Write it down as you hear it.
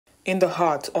In the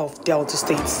heart of Delta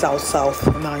State, South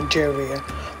Nigeria,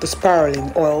 the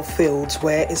spiraling oil fields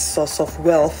were a source of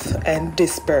wealth and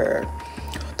despair.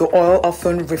 The oil,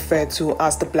 often referred to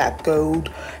as the black gold,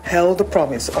 held the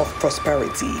promise of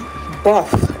prosperity,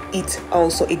 but it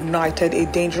also ignited a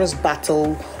dangerous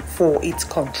battle for its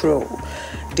control.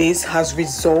 This has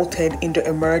resulted in the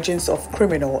emergence of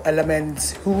criminal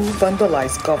elements who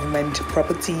vandalize government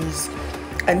properties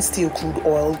and steal crude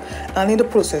oil, and in the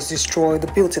process destroy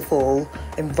the beautiful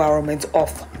environment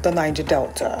of the Niger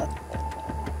Delta.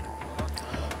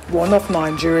 One of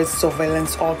Nigeria's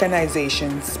surveillance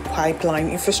organizations, Pipeline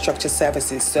Infrastructure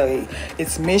Services, say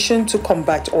its mission to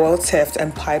combat oil theft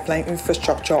and pipeline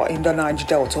infrastructure in the Niger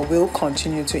Delta will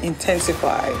continue to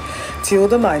intensify till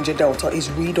the Niger Delta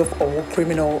is rid of all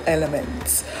criminal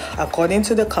elements. According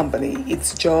to the company,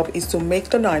 its job is to make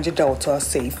the Niger Delta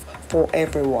safe for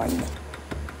everyone.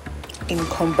 In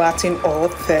combating oil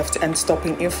theft and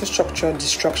stopping infrastructure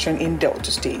destruction in Delta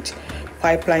State,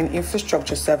 Pipeline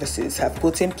Infrastructure Services have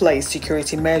put in place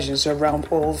security measures around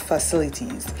oil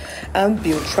facilities and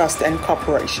build trust and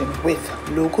cooperation with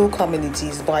local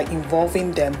communities by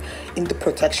involving them in the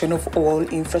protection of oil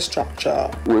infrastructure.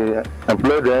 We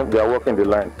employ them, they are working the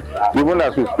line. Even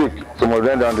as we speak, some of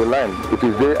them are on the line. It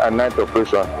is day and night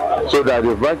operation, so that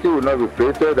the vacuum will not be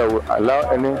created that will allow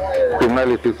any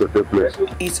criminality to take place.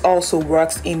 It also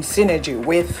works in synergy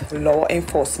with law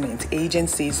enforcement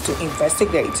agencies to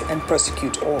investigate and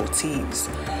prosecute all thieves.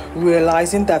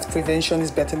 Realizing that prevention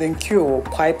is better than cure,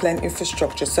 Pipeline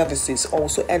Infrastructure Services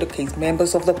also educate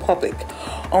members of the public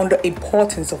on the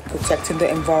importance of protecting the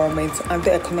environment and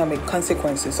the economic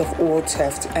consequences of oil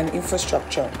theft and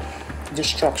infrastructure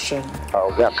destruction.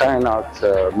 We are carrying out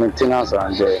maintenance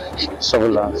and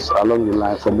surveillance along the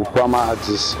line from Upama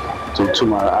axis to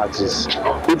Tumara axis.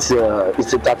 It's a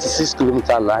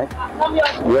 36-kilometer line,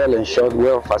 well ensured,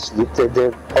 well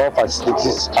facilitated. All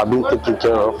facilities are being taken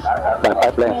care of by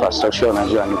Pipeline Infrastructure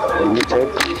Nigeria Limited.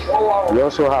 We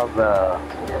also have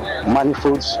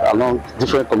manifolds along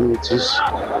different communities,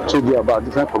 told you about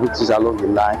different communities along the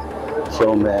line,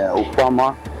 from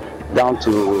Upama down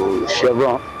to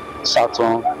Chevron,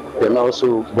 Saturn, then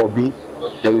also Bobby,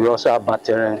 then we also have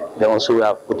Bateren, then also we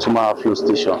have Otumara fuel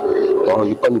station, or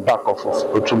you call it back off of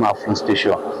Otumara fuel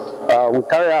station. We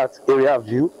carry out area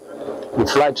view, we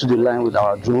fly to the line with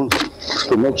our drones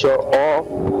to make sure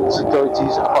all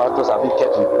securities apparatus have been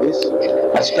kept in place.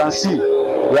 As you can see,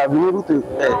 we have been able to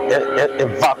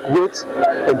evacuate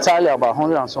entirely about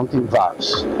 100 and something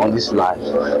valves on this line.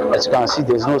 As you can see,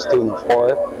 there's no stain of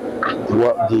oil.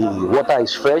 The water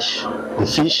is fresh,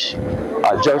 the fish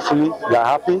are joyfully, they are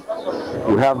happy.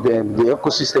 We have the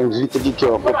ecosystem is taken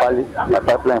care of properly by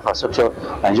Pipeline Infrastructure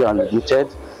Nigeria Limited.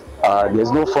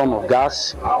 There's no form of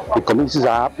gas. The communities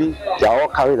are happy. They are all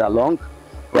carried along,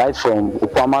 right from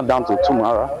Upama down to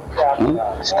Tumara,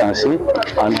 as you can see.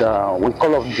 And we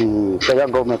call up the federal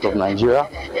government of Nigeria.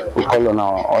 We call on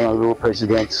our Honorable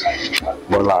President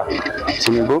Bola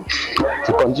Tinubu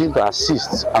to continue to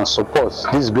assist and support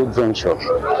this great venture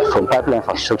from Pipeline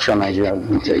Infrastructure Nigeria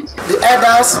Limited. The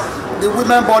elders, the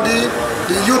women body,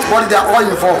 the youth body, they are all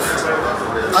involved.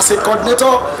 As a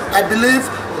coordinator, I believe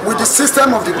with the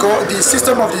system of the company,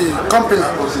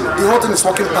 the whole thing is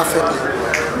working perfectly.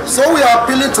 So we are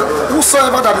appealing to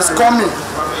whosoever that is coming,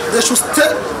 they should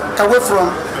stay away from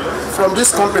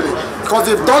this company, because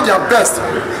they've done their best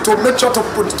to make sure to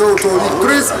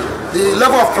increase the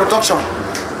level of production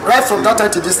right from that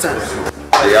time to this time.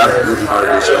 They have good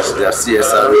relations, their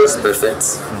CSR is perfect.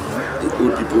 The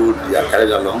good people, they are carried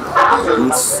along, the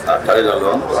youths are carried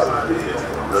along.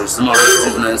 There is no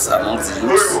restiveness amongst the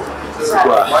youths.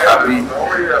 People are happy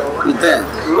with them.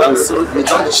 And so we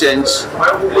don't change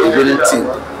the winning team.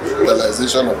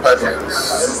 Utilization of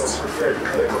pipelines,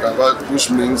 which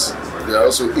means they are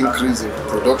also increasing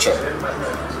production.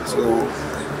 So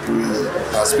we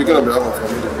are speaking on behalf of our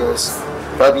family because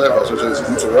pipeline infrastructure is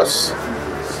good to us,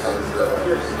 and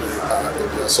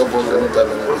they are support anytime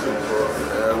and everything.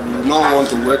 We do not want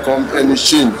to welcome any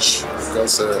change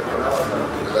because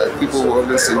like people will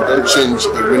always say, don't change a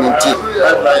winning team.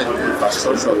 Pipeline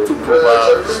infrastructure took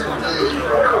over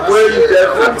where you get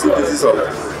activities of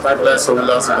pipeline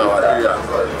surveillance in our area.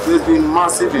 There's been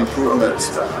massive improvements.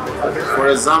 For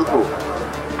example,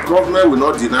 government will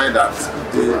not deny that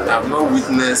they have not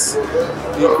witnessed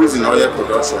increase in oil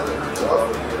production,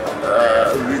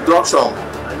 reduction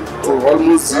to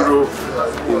almost zero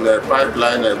in the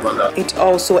pipeline. It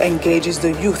also engages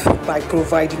the youth by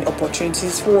providing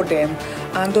opportunities for them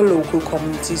and the local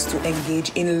communities to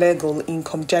engage in legal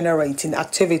income-generating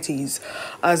activities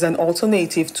as an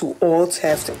alternative to oil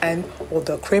theft and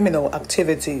other criminal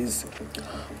activities.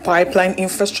 Pipeline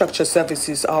infrastructure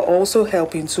services are also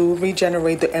helping to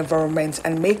regenerate the environment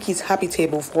and make it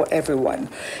habitable for everyone.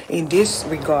 In this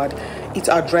regard, it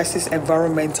addresses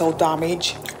environmental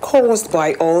damage caused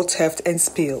by oil theft and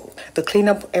spill. The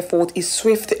cleanup effort is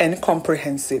swift and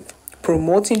comprehensive,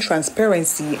 promoting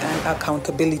transparency and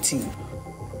accountability.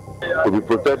 We'll be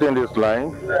protecting this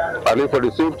line, at least for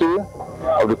the safety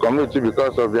of the community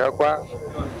because of the aqua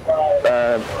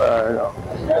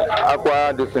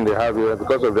this thing they have here,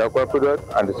 because of the aqua product,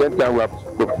 and at the same time we are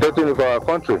protecting it for our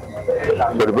country,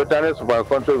 for the betterness of our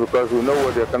country, because we know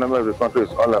what the economy of the country is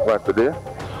all about today.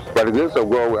 By the grace of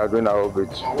God, we are doing our bit.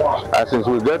 And since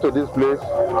we get to this place,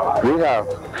 we have,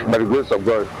 by the grace of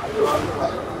God,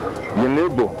 been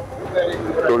able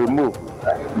to remove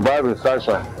by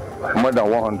insertion more than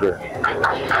 100,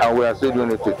 and we are still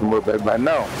doing it with more. But by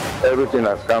now, everything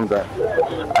has come down,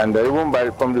 and even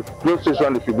from the police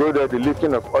station, if you go there, the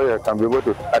lifting of oil can be able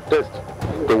to attest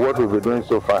to what we've been doing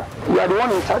so far. We are the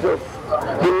one in charge of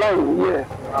the line here.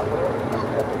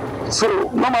 So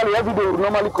normally every day we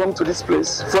normally come to this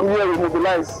place. From here we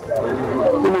mobilize.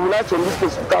 We mobilize from this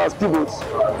place with our speedboats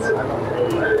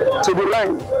to the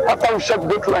line. After we check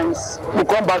both lines, we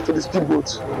come back to the speedboat,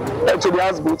 to the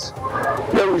houseboat.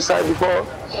 Then we side before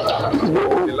we go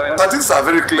home. Statistics are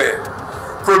very clear.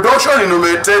 Production in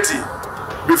Number 30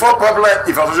 before pipeline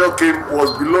infrastructure came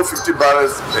was below 50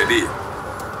 barrels per day.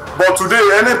 But today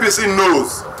NNPC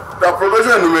knows that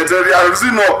production in Number 30 are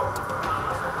rising up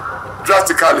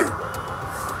drastically.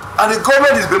 And the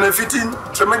government is benefiting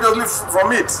tremendously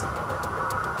from it.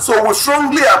 So we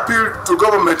strongly appeal to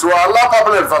government to allow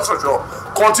pipeline infrastructure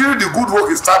continue the good work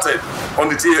it started on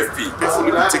the TFP.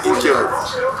 Fully taken care of.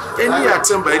 Any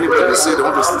attempt by anybody to say they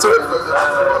want to stop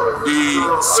the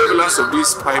surveillance of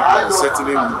this pipeline,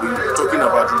 certainly we'll be talking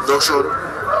about reduction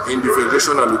in the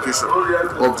federation allocation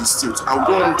of the state. I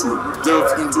don't want to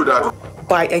delve into that.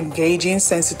 By engaging,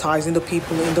 sensitizing the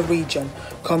people in the region,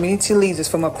 community leaders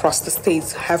from across the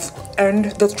states have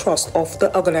earned the trust of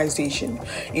the organization.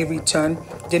 In return,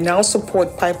 they now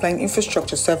support pipeline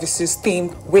infrastructure services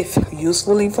team with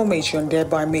useful information,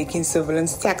 thereby making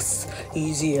surveillance tasks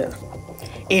easier.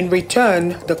 In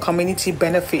return, the community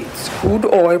benefits. Crude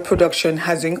oil production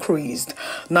has increased.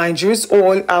 Niger's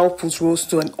oil output rose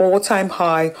to an all-time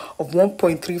high of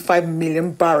 1.35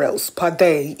 million barrels per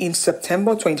day in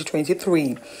September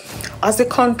 2023, as the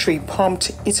country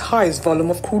pumped its highest volume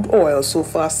of crude oil so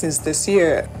far since this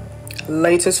year.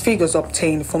 Latest figures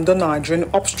obtained from the Nigerian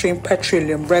Upstream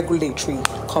Petroleum Regulatory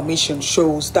Commission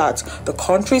shows that the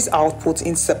country's output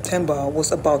in September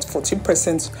was about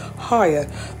 14% higher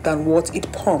than what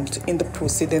it pumped in the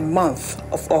preceding month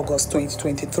of August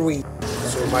 2023.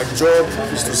 So my job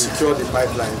is to secure the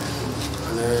pipeline,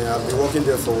 and I've been working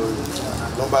there for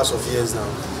numbers of years now.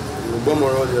 In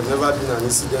Bomoro, there have never been an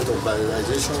incident of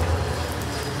barrelization,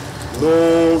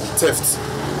 no theft.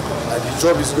 The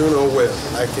job is going on well.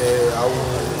 I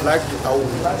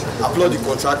will applaud the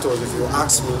contractors. If you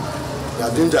ask me, they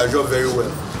are doing their job very well,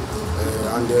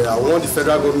 and I want the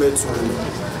federal government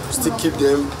to still keep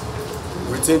them,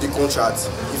 retain the contract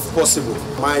if possible.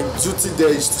 My duty there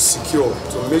is to secure,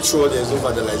 to make sure there is no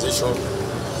vandalization.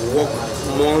 We work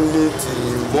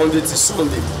Monday to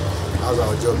Sunday. That's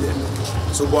our job there.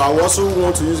 So, but I also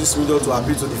want to use this medium to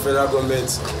appeal to the federal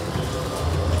government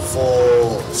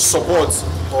for support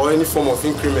or any form of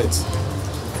increment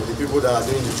for the people that are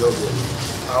doing the job there.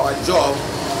 Our job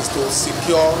is to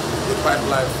secure the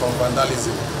pipeline from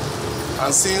vandalism.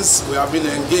 And since we have been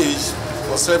engaged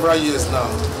for several years now,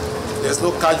 there's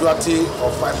no casualty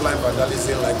of pipeline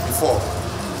vandalism like before.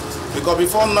 Because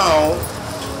before now,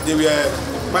 there were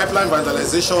pipeline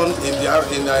vandalization in the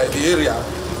area,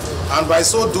 and by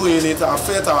so doing it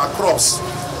affect our crops,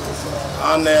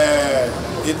 and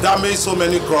it damaged so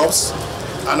many crops.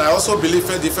 And I also believe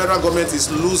the federal government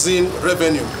is losing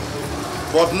revenue.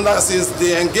 But now, since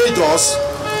they engage us,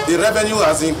 the revenue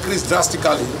has increased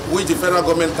drastically, which the federal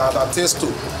government can attest to.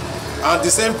 At the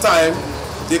same time,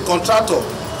 the contractor,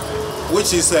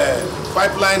 which is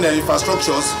pipeline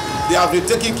infrastructures, they have been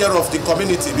taking care of the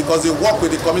community because they work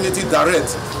with the community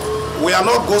direct. We are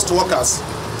not ghost workers.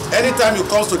 Anytime you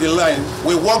come to the line,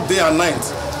 we work day and night.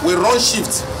 We run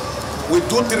shifts. We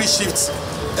do 3 shifts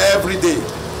every day.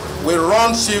 We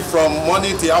run shift from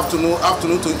morning to afternoon,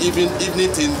 afternoon to evening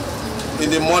in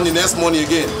the morning, next morning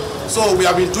again. So we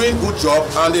have been doing good job,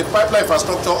 and the pipeline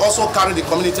infrastructure also carry the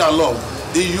community along.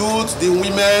 The youth, the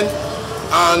women,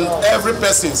 and every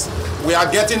person. We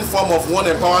are getting form of one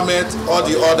empowerment or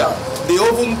the other. They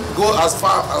even go as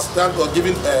far as that or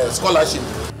giving scholarship.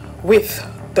 With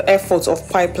the efforts of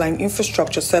Pipeline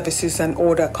Infrastructure Services and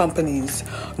other companies,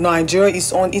 Niger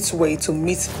is on its way to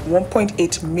meet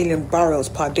 1.8 million barrels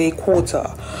per day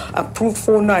quota, approved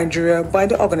for Nigeria by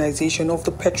the Organization of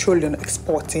the Petroleum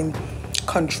Exporting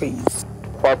Countries.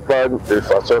 Pipeline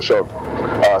infrastructure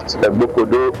at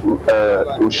Ebukodo,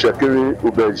 Ushekiri,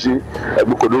 Ubeji,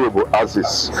 Ebukodo,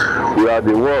 Aziz. We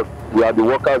are the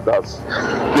workers that's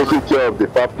taking care of the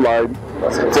pipeline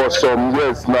for some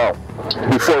years now.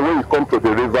 Before, when you come to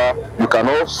the river, you can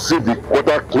all see the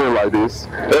water clean like this.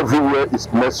 Everywhere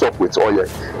is messed up with oil.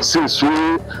 Since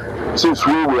we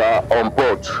were on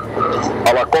board,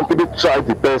 our company tried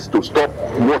the best to stop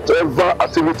whatever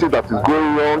activity that is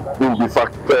going on in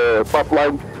the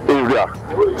pipeline area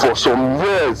for some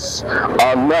years.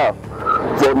 And now,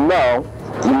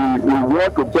 we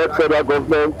want to get federal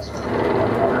government,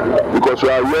 because we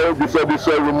are hearing different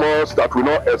rumors that we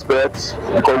not expect,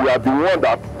 because we are the one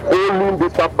that holding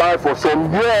this pipeline for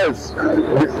some years,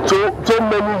 so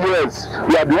many years.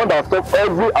 We are the one that stop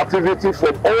every activity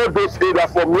from all those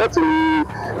areas, from here to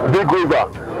Big River.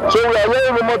 So we are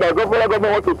hearing rumors that government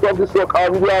want to stop this work,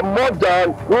 and we are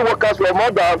we workers were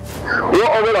more than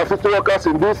 150 workers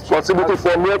in this facility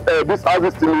from this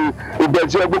houses to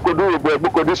Ibeji,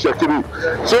 Ebukodo,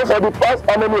 Shekiri. So for the past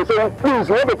how many years, so please,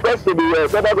 we want to press to the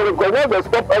federal government, because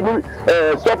once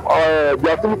they stop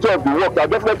the activity of the work, that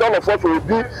definitely all of us will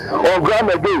be on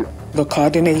ground again. The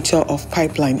coordinator of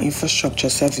Pipeline Infrastructure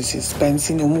Services,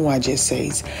 Benson Omuwaje,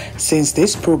 says since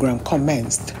this program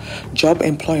commenced, job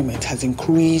employment has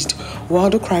increased while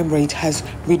the crime rate has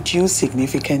reduced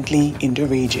significantly in the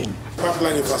region.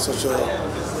 Pipeline infrastructure,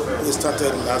 we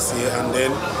started last year, and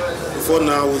then before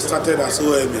now we started as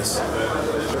OMS.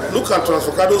 Look at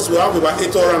Transfocados, we have about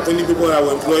 820 people that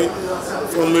were employed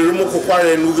from Merimo,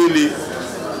 Kokware, and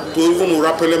Ugele to even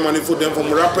Urapele Manifold, then from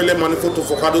Urapele Manifold to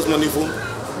Focados Manifold.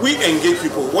 We engage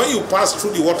people. When you pass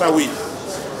through the waterway,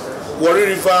 Warri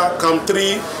River, Camp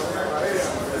 3,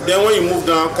 then when you move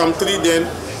down, Camp 3, then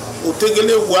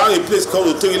Otegele, we have a place called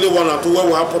Otegele 1 and 2 where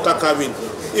we have porter cabin.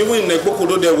 Even in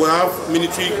Negbokodo, there we have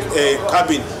military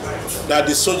cabin that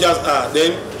the soldiers are.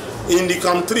 Then in the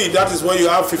Camp 3, that is where you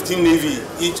have 15 Navy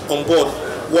each on board.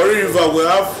 Warri River, we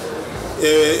have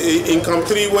in Camp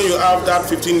 3 when you have that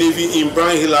 15 Navy in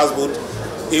Brian Hill houseboat.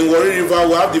 In Warri River,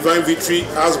 we have Divine Victory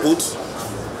houseboat.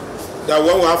 That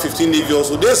when we have 15 Navy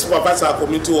also, they supervise our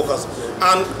community workers,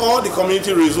 and all the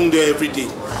community resume there every day.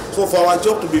 So for our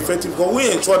job to be effective, because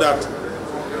we ensure that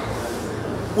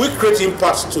we create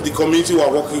impact to the community we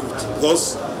are working with,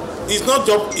 because it's not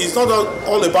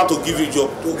all about to give you a job,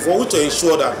 for we to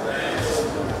ensure that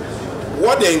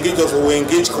what they engage us for, we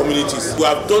engage communities. We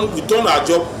have done our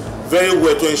job very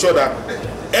well to ensure that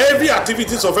every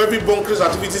activities of every bunkers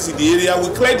activities in the area,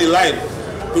 we clear the line.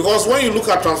 Because when you look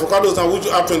at Transfocados and which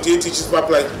you have 28 inches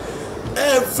pipeline,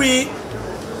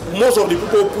 most of the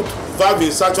people put valve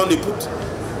insertion, they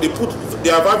put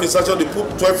their valve insertion, they put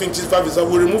 12 inches valve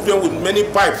insertion. We remove them with many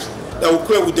pipes that we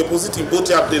clear with deposit in both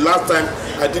yards the last time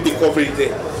I did the coverage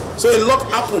there. So a lot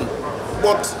happened,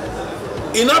 but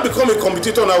it now become a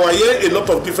competitor now. I hear a lot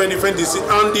of different diseases,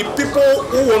 and the people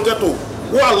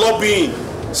who are lobbying,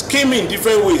 scheming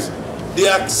different ways, they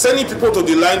are sending people to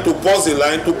the line to pause the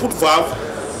line, to put valve.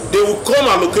 They will come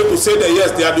and locate to say that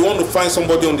yes, they are the one to find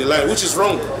somebody on the line, which is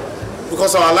wrong,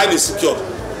 because our line is secured.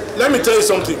 Let me tell you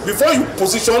something. Before you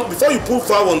put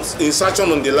valve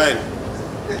insertion on the line,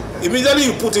 immediately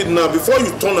you put it now. Before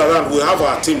you turn around, we have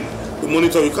our team to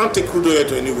monitor. You can't take crude oil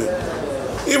to anywhere.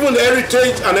 Even the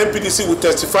Heritage and MPDC will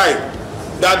testify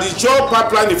that the job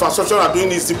Pipeline Infrastructure are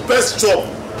doing is the best job.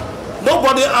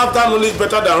 Nobody has that knowledge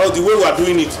better than us the way we are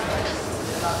doing it.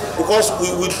 Because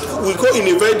we go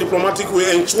in a very diplomatic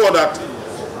way, ensure that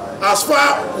as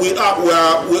far we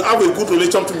have a good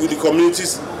relationship with the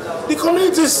communities, we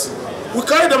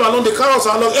carry them along, they carry us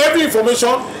along. Every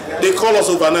information, they call us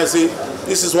overnight, say,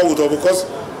 this is what we do, because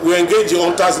we engage the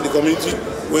hunters in the community,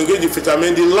 we engage the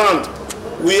fishermen, the land,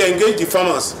 we engage the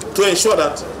farmers to ensure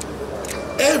that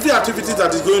every activity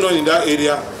that is going on in that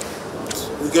area,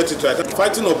 we get it right.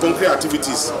 Fighting of bunkering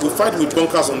activities, we fight with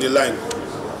bunkers on the line,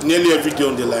 nearly every day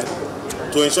on the line,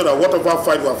 to ensure that whatever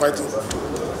fight we are fighting,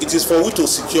 it is for we to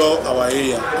secure our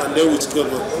area, and then we secure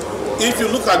them. If you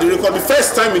look at the record, the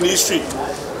first time in history,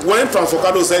 when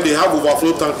Transfocados said they have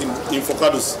overflow tank in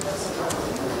Focados,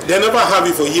 they never have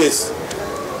it for years.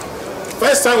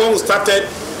 First time when we started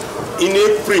in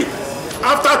April,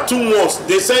 after 2 months,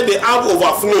 they said they have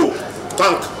overflow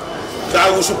tank, that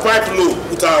we should pipe low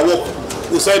with our work.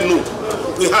 We said no,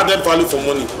 we had that value for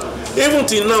money. Even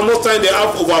till now, most times they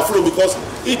have overflow, because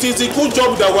it is a good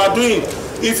job that we are doing.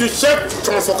 If you check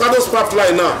Transfocados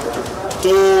pipeline now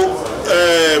to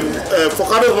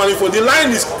Focados Manifold, the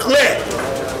line is clear.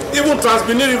 Even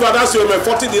Trans-Benin River, that's your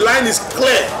 40, the line is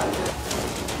clear.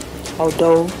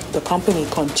 Although the company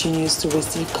continues to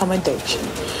receive commendation,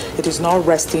 it is not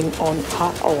resting on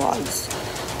her hours.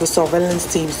 The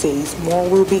surveillance team says more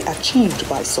will be achieved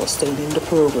by sustaining the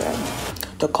program.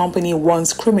 The company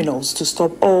wants criminals to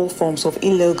stop all forms of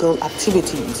illegal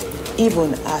activities,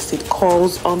 even as it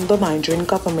calls on the Nigerian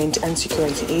government and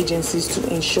security agencies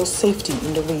to ensure safety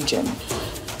in the region.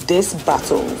 This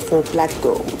battle for black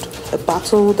gold, a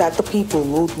battle that the people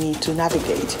will need to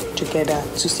navigate together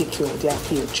to secure their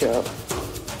future.